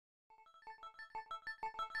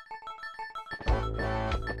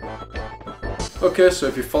Okay, so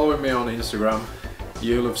if you're following me on Instagram,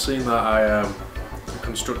 you'll have seen that I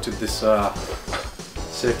constructed this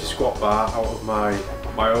safety squat bar out of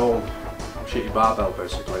my old shitty barbell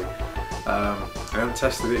basically. I haven't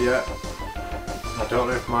tested it yet. I don't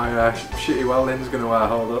know if my shitty welding is going to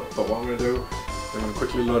hold up, but what I'm going to do, I'm going to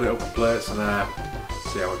quickly load it up with plates and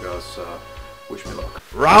see how it goes, so wish me luck.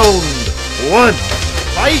 Round 1,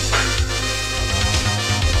 fight!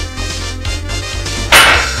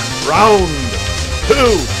 Round 2,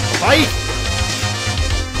 fight!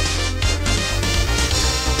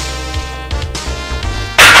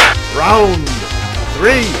 Round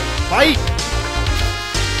 3, fight!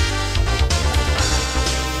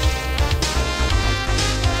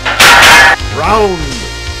 Round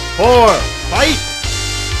 4, fight!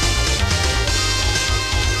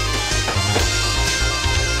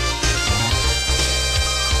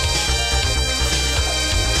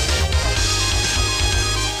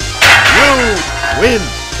 You win!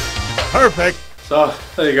 Perfect! So,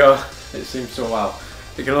 there you go. It seems so well.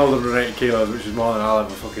 You can hold 180 kilos, which is more than I'll ever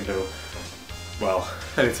fucking do. Well,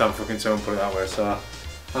 anytime fucking someone put it that way, so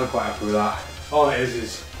I'm quite happy with that. All it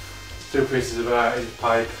is 2 pieces of inch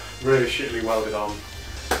pipe, really shittily welded on.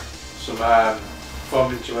 Some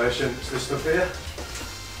foam insulation, it's this stuff here.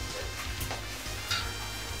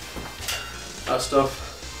 That stuff.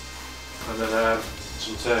 And then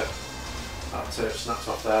some tape. That tape snaps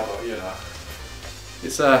off there, but you know.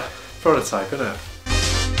 It's a prototype, isn't it?